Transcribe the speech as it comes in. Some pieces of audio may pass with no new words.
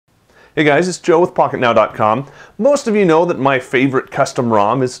Hey guys, it's Joe with Pocketnow.com. Most of you know that my favorite custom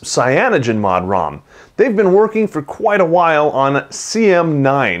ROM is CyanogenMod ROM. They've been working for quite a while on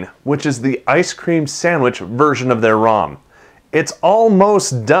CM9, which is the ice cream sandwich version of their ROM. It's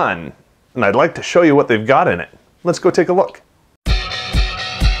almost done, and I'd like to show you what they've got in it. Let's go take a look.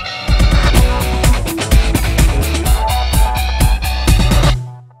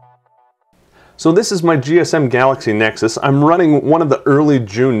 So this is my GSM Galaxy Nexus. I'm running one of the early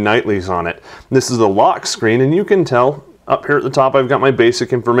June nightlies on it. This is the lock screen, and you can tell up here at the top I've got my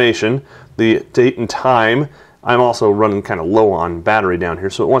basic information, the date and time. I'm also running kind of low on battery down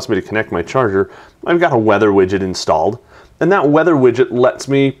here, so it wants me to connect my charger. I've got a weather widget installed, and that weather widget lets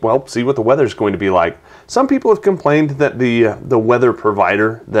me, well, see what the weather's going to be like. Some people have complained that the weather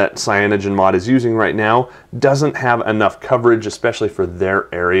provider that CyanogenMod is using right now doesn't have enough coverage, especially for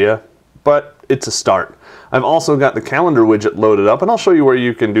their area. But it's a start. I've also got the calendar widget loaded up, and I'll show you where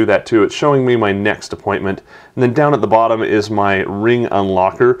you can do that too. It's showing me my next appointment. And then down at the bottom is my ring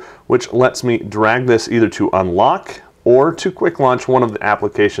unlocker, which lets me drag this either to unlock or to quick launch one of the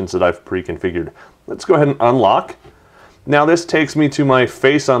applications that I've pre-configured. Let's go ahead and unlock. Now this takes me to my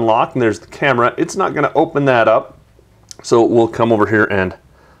face unlock, and there's the camera. It's not going to open that up, so we'll come over here and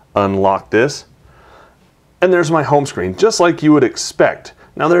unlock this. And there's my home screen, just like you would expect.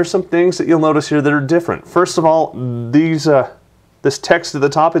 Now there are some things that you'll notice here that are different. First of all, this text at the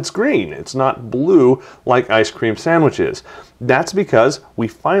top, it's green. It's not blue like ice cream sandwich is. That's because we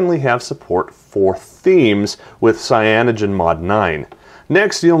finally have support for themes with CyanogenMod 9.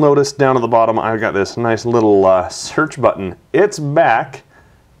 Next, you'll notice down at the bottom I've got this nice little search button. It's back,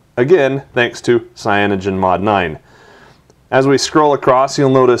 again, thanks to CyanogenMod 9. As we scroll across, you'll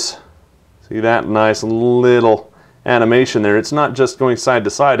notice, see that nice little animation there. It's not just going side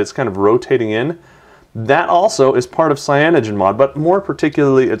to side, it's kind of rotating in. That also is part of CyanogenMod, but more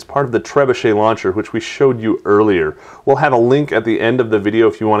particularly it's part of the Trebuchet launcher, which we showed you earlier. We'll have a link at the end of the video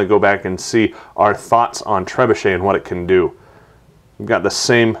if you want to go back and see our thoughts on Trebuchet and what it can do. We've got the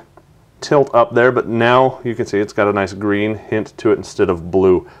same tilt up there, but now you can see it's got a nice green hint to it instead of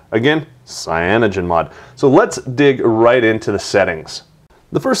blue. Again, CyanogenMod. So let's dig right into the settings.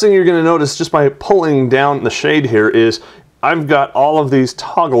 The first thing you're going to notice just by pulling down the shade here is I've got all of these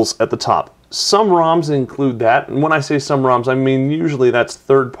toggles at the top. Some ROMs include that, and when I say some ROMs, I mean usually that's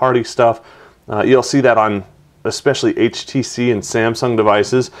third-party stuff. You'll see that on especially HTC and Samsung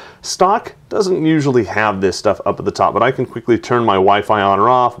devices. Stock doesn't usually have this stuff up at the top, but I can quickly turn my Wi-Fi on or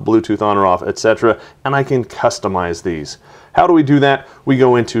off, Bluetooth on or off, etc., and I can customize these. How do we do that? We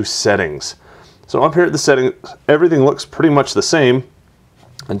go into settings. So up here at the settings, everything looks pretty much the same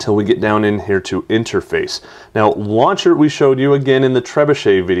until we get down in here to interface. Now, launcher we showed you again in the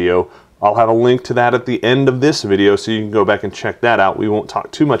Trebuchet video. I'll have a link to that at the end of this video so you can go back and check that out. We won't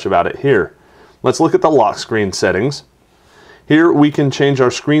talk too much about it here. Let's look at the lock screen settings. Here we can change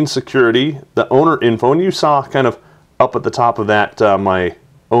our screen security, the owner info, and you saw kind of up at the top of that my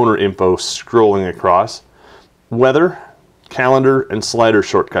owner info scrolling across. Weather, calendar, and slider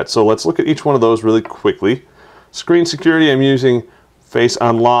shortcuts. So let's look at each one of those really quickly. Screen security, I'm using face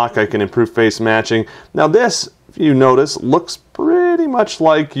unlock. I can improve face matching. Now this, if you notice, looks pretty much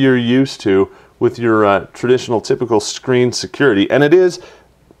like you're used to with your traditional typical screen security, and it is,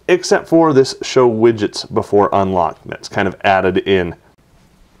 except for this show widgets before unlock. That's kind of added in.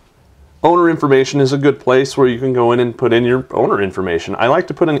 Owner information is a good place where you can go in and put in your owner information. I like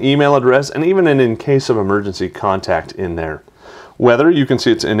to put an email address and even an in case of emergency contact in there. Weather, you can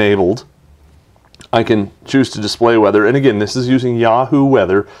see it's enabled. I can choose to display weather, and again, this is using Yahoo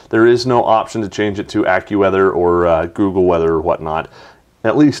Weather. There is no option to change it to AccuWeather or Google Weather or whatnot,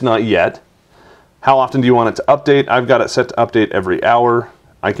 at least not yet. How often do you want it to update? I've got it set to update every hour.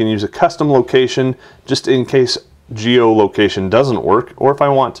 I can use a custom location just in case geolocation doesn't work, or if I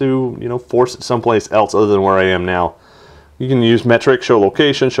want to, force it someplace else other than where I am now. You can use metric, show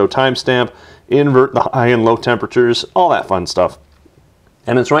location, show timestamp, invert the high and low temperatures, all that fun stuff.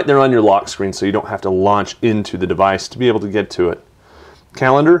 And it's right there on your lock screen, so you don't have to launch into the device to be able to get to it.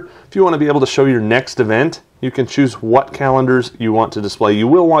 Calendar, if you want to be able to show your next event, you can choose what calendars you want to display. You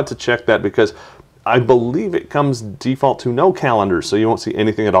will want to check that because I believe it comes default to no calendars, so you won't see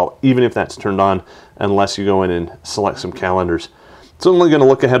anything at all, even if that's turned on, unless you go in and select some calendars. It's only going to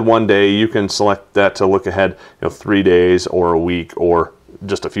look ahead one day. You can select that to look ahead 3 days or a week or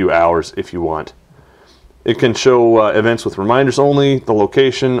just a few hours if you want. It can show events with reminders only, the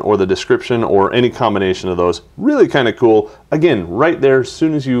location, or the description, or any combination of those. Really kind of cool. Again, right there, as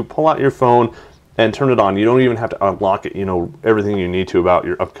soon as you pull out your phone and turn it on, you don't even have to unlock it. You know everything you need to about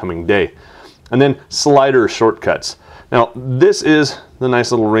your upcoming day. And then slider shortcuts. Now, this is the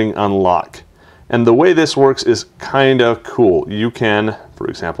nice little ring unlock. And the way this works is kind of cool. You can, for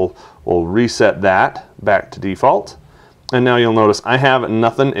example, we'll reset that back to default. And now you'll notice I have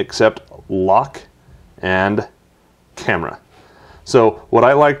nothing except lock and camera. So what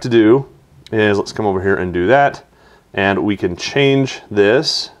I like to do is, let's come over here and do that. And we can change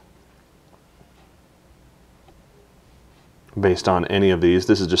this based on any of these.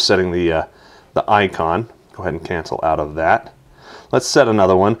 This is just setting the icon. Go ahead and cancel out of that. Let's set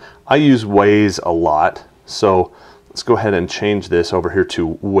another one. I use Waze a lot, so let's go ahead and change this over here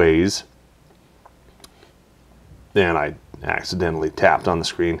to Waze. And I accidentally tapped on the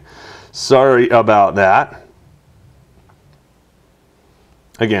screen. Sorry about that.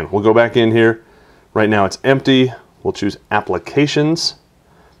 Again, we'll go back in here. Right now it's empty. We'll choose Applications.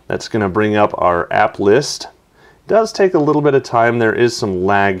 That's going to bring up our app list. It does take a little bit of time. There is some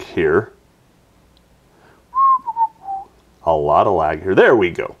lag here. A lot of lag here. There we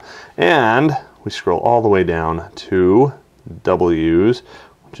go. And we scroll all the way down to W's,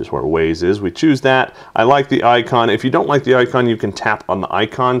 which is where Waze is. We choose that. I like the icon. If you don't like the icon, you can tap on the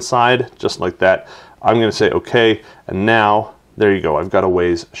icon side, just like that. I'm going to say OK, and now there you go. I've got a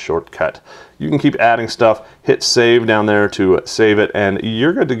Waze shortcut. You can keep adding stuff. Hit save down there to save it, and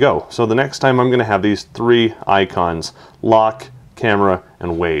you're good to go. So the next time I'm going to have these 3 icons: lock, camera,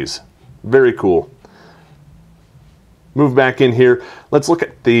 and Waze. Very cool. Move back in here. Let's look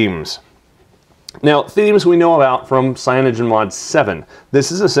at themes. Now, themes we know about from CyanogenMod 7. This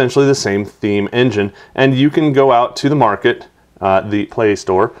is essentially the same theme engine, and you can go out to the market, the Play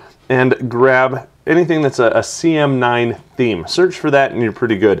Store, and grab anything that's a CM9 theme. Search for that and you're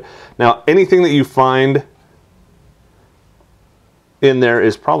pretty good. Now, anything that you find in there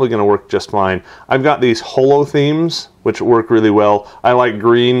is probably going to work just fine. I've got these holo themes, which work really well. I like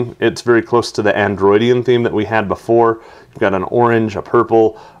green. It's very close to the Androidian theme that we had before. You've got an orange, a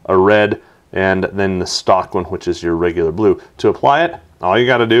purple, a red, and then the stock one, which is your regular blue. To apply it, all you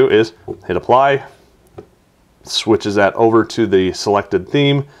got to do is hit apply, switches that over to the selected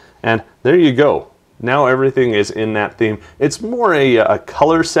theme, and there you go. Now everything is in that theme. It's more a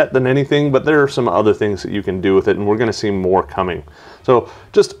color set than anything, but there are some other things that you can do with it, and we're going to see more coming. So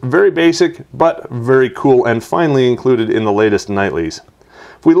just very basic, but very cool, and finally included in the latest nightlies.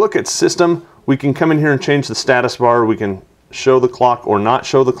 If we look at system, we can come in here and change the status bar. We can show the clock or not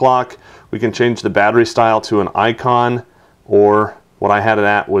show the clock. We can change the battery style to an icon, or what I had it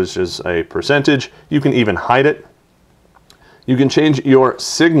at was just a percentage. You can even hide it. You can change your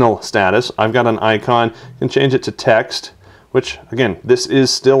signal status. I've got an icon. You can change it to text, which, again, this is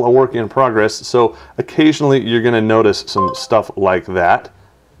still a work in progress, so occasionally you're going to notice some stuff like that.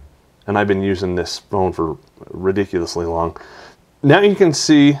 And I've been using this phone for ridiculously long. Now you can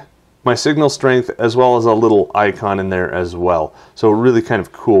see my signal strength as well as a little icon in there as well. So really kind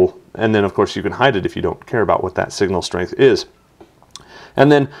of cool. And then, of course, you can hide it if you don't care about what that signal strength is. And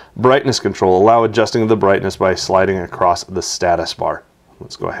then brightness control. Allow adjusting the brightness by sliding across the status bar.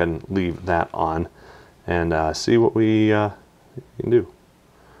 Let's go ahead and leave that on and see what we can do.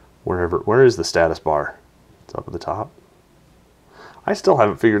 Where is the status bar? It's up at the top. I still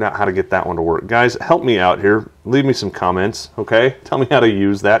haven't figured out how to get that one to work. Guys, help me out here. Leave me some comments, okay? Tell me how to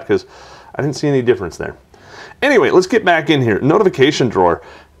use that, because I didn't see any difference there. Anyway, let's get back in here. Notification drawer.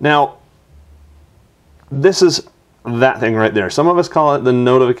 Now, this is that thing right there. Some of us call it the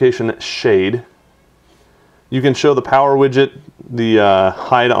notification shade. You can show the power widget, the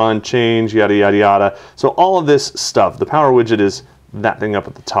hide on change, yada yada yada. So all of this stuff, the power widget is that thing up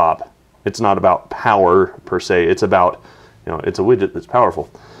at the top. It's not about power per se. It's about, you know, it's a widget that's powerful.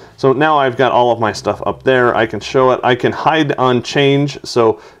 So now I've got all of my stuff up there. I can show it. I can hide on change.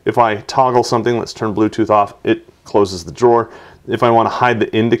 So if I toggle something, let's turn Bluetooth off, it closes the drawer. If I want to hide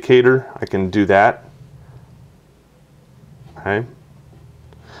the indicator, I can do that. Okay.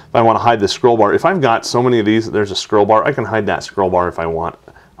 If I want to hide the scroll bar, if I've got so many of these, there's a scroll bar, I can hide that scroll bar if I want.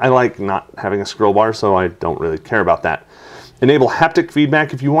 I like not having a scroll bar, so I don't really care about that. Enable haptic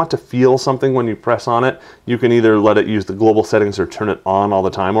feedback. If you want to feel something when you press on it, you can either let it use the global settings or turn it on all the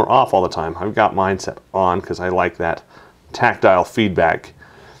time or off all the time. I've got mine set on because I like that tactile feedback.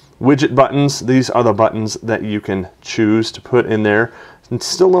 Widget buttons. These are the buttons that you can choose to put in there. And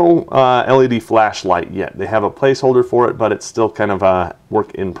still no LED flashlight yet. They have a placeholder for it, but it's still kind of a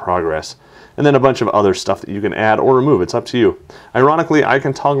work in progress. And then a bunch of other stuff that you can add or remove. It's up to you. Ironically, I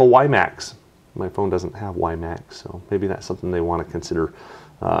can toggle WiMAX. My phone doesn't have WiMAX, so maybe that's something they want to consider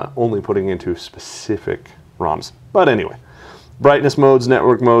only putting into specific ROMs. But anyway, brightness modes,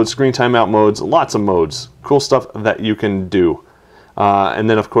 network modes, screen timeout modes, lots of modes. Cool stuff that you can do. And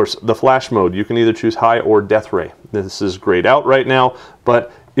then, of course, the flash mode. You can either choose high or death ray. This is grayed out right now,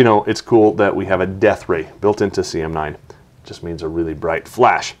 but you know, it's cool that we have a death ray built into CM9. Just means a really bright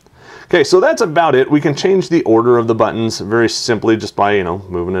flash. Okay, so that's about it. We can change the order of the buttons very simply just by, you know,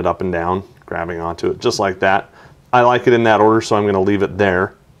 moving it up and down, grabbing onto it, just like that. I like it in that order, so I'm going to leave it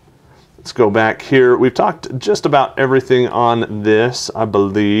there. Let's go back here. We've talked just about everything on this, I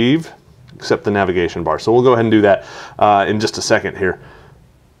believe, except the navigation bar. So we'll go ahead and do that in just a second here.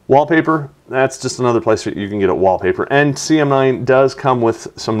 Wallpaper, that's just another place that you can get a wallpaper. And CM9 does come with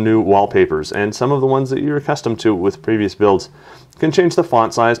some new wallpapers, and some of the ones that you're accustomed to with previous builds. You can change the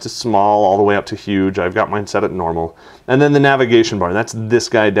font size to small all the way up to huge. I've got mine set at normal. And then the navigation bar, that's this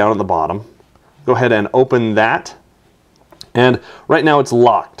guy down at the bottom. Go ahead and open that. And right now it's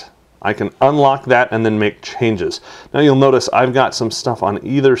locked. I can unlock that and then make changes. Now you'll notice I've got some stuff on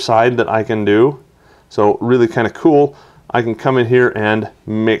either side that I can do. So really kind of cool. I can come in here and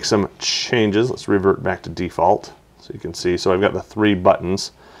make some changes. Let's revert back to default so you can see. So I've got the 3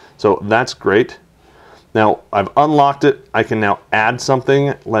 buttons. So that's great. Now I've unlocked it. I can now add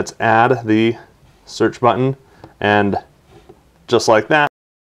something. Let's add the search button, and just like that,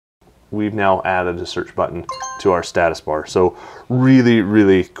 we've now added a search button to our status bar. So really,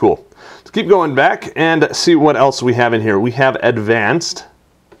 really cool. Let's keep going back and see what else we have in here. We have advanced.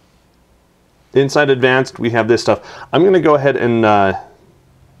 Inside advanced, we have this stuff. I'm going to go ahead and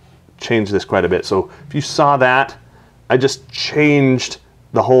change this quite a bit. So if you saw that, I just changed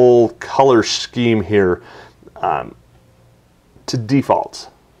the whole color scheme here to default.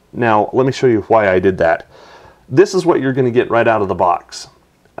 Now, let me show you why I did that. This is what you're going to get right out of the box.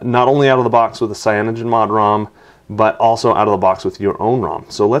 Not only out of the box with a CyanogenMod ROM, but also out of the box with your own ROM.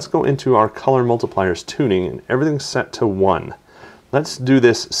 So let's go into our color multipliers tuning, and everything's set to 1. Let's do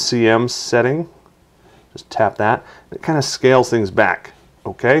this CM setting. Just tap that. It kind of scales things back.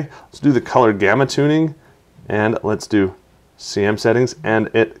 Okay, let's do the color gamma tuning, and let's do CM settings, and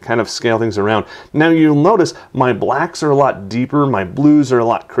it kind of scale things around. Now you'll notice my blacks are a lot deeper, my blues are a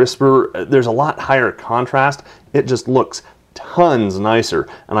lot crisper, there's a lot higher contrast. It just looks tons nicer,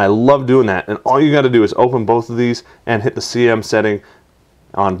 and I love doing that. And all you got to do is open both of these and hit the CM setting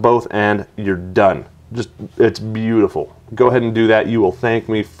on both, and you're done. Just, it's beautiful. Go ahead and do that. You will thank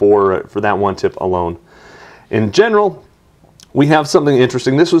me for that one tip alone. In general, we have something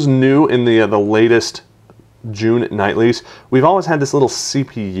interesting. This was new in the latest June nightlies. We've always had this little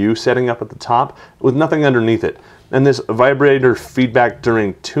CPU setting up at the top with nothing underneath it. And this vibrator feedback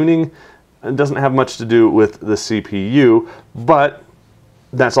during tuning doesn't have much to do with the CPU, but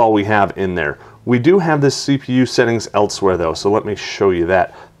that's all we have in there. We do have this CPU settings elsewhere though, so let me show you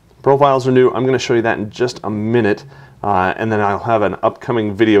that. Profiles are new. I'm going to show you that in just a minute, and then I'll have an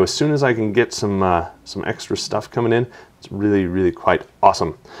upcoming video as soon as I can get some extra stuff coming in. It's really, really quite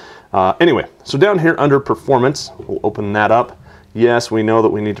awesome. Anyway, so down here under performance, we'll open that up. Yes, we know that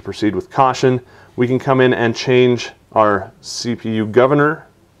we need to proceed with caution. We can come in and change our CPU governor.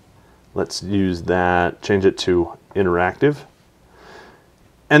 Let's use that, change it to interactive.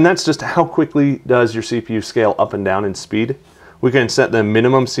 And that's just how quickly does your CPU scale up and down in speed. We can set the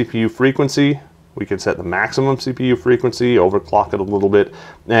minimum CPU frequency. We can set the maximum CPU frequency, overclock it a little bit,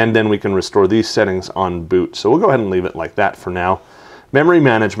 and then we can restore these settings on boot. So we'll go ahead and leave it like that for now. Memory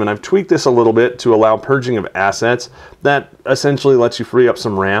management, I've tweaked this a little bit to allow purging of assets. That essentially lets you free up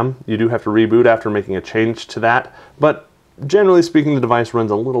some RAM. You do have to reboot after making a change to that, but generally speaking, the device runs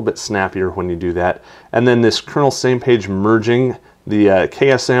a little bit snappier when you do that. And then this kernel same page merging, the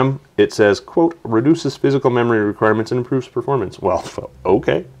KSM, it says, quote, reduces physical memory requirements and improves performance. Well,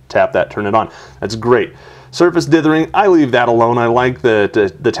 okay, tap that, turn it on. That's great. Surface dithering, I leave that alone. I like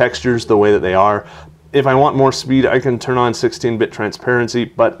the textures the way that they are. If I want more speed, I can turn on 16-bit transparency,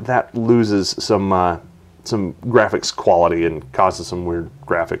 but that loses some graphics quality and causes some weird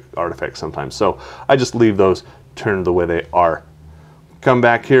graphic artifacts sometimes. So I just leave those turned the way they are. Come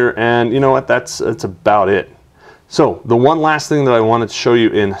back here, and you know what? That's about it. So the one last thing that I wanted to show you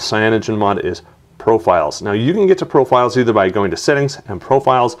in CyanogenMod is profiles. Now you can get to profiles either by going to settings and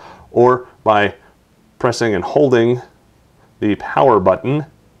profiles, or by pressing and holding the power button.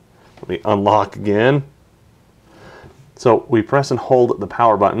 Let me unlock again. So we press and hold the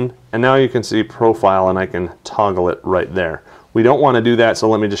power button, and now you can see profile, and I can toggle it right there. We don't want to do that, so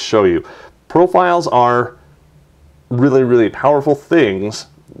let me just show you. Profiles are really, really powerful things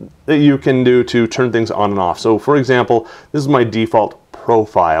that you can do to turn things on and off. So for example, this is my default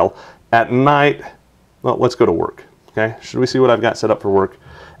profile. At night, well, let's go to work. Okay, should we see what I've got set up for work?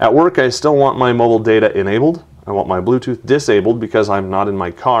 At work, I still want my mobile data enabled. I want my Bluetooth disabled because I'm not in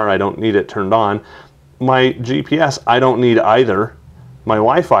my car. I don't need it turned on. My GPS, I don't need either. My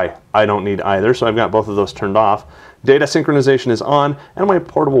Wi-Fi, I don't need either, so I've got both of those turned off. Data synchronization is on, and my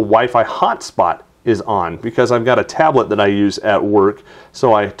portable Wi-Fi hotspot is on because I've got a tablet that I use at work,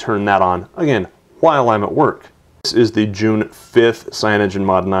 so I turn that on, again, while I'm at work. This is the June 5th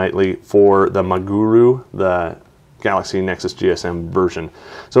CyanogenMod Nightly for the Maguru, the Galaxy Nexus GSM version.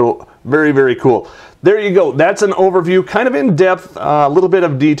 So very, very cool. There you go. That's an overview, kind of in depth, a little bit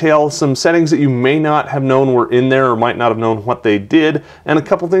of detail, some settings that you may not have known were in there or might not have known what they did, and a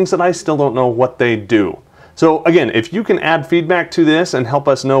couple things that I still don't know what they do. So again, if you can add feedback to this and help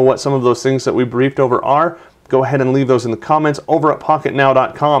us know what some of those things that we briefed over are, go ahead and leave those in the comments over at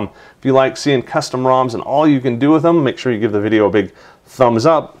Pocketnow.com. If you like seeing custom ROMs and all you can do with them, make sure you give the video a big thumbs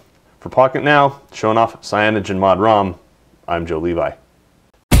up. For Pocketnow, showing off CyanogenMod ROM, I'm Joe Levi.